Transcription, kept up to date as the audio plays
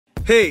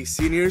Hey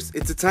seniors,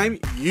 it's the time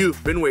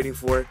you've been waiting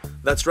for.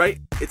 That's right,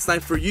 it's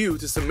time for you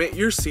to submit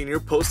your senior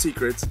post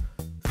secrets.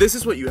 This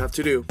is what you have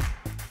to do.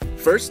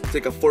 First,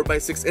 take a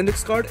 4x6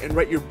 index card and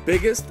write your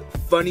biggest,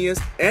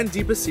 funniest, and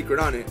deepest secret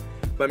on it,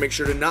 but make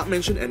sure to not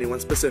mention anyone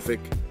specific.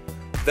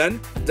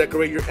 Then,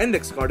 decorate your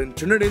index card and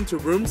turn it into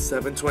room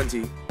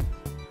 720.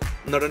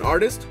 Not an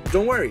artist?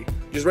 Don't worry,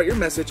 just write your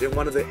message and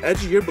one of the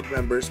Edge Yearbook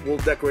members will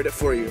decorate it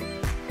for you.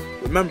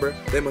 Remember,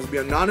 they must be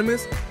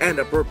anonymous and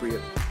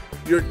appropriate.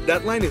 Your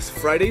deadline is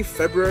Friday,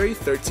 February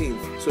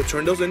 13th, so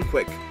turn those in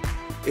quick.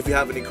 If you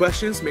have any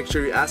questions, make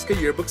sure you ask a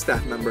yearbook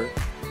staff member.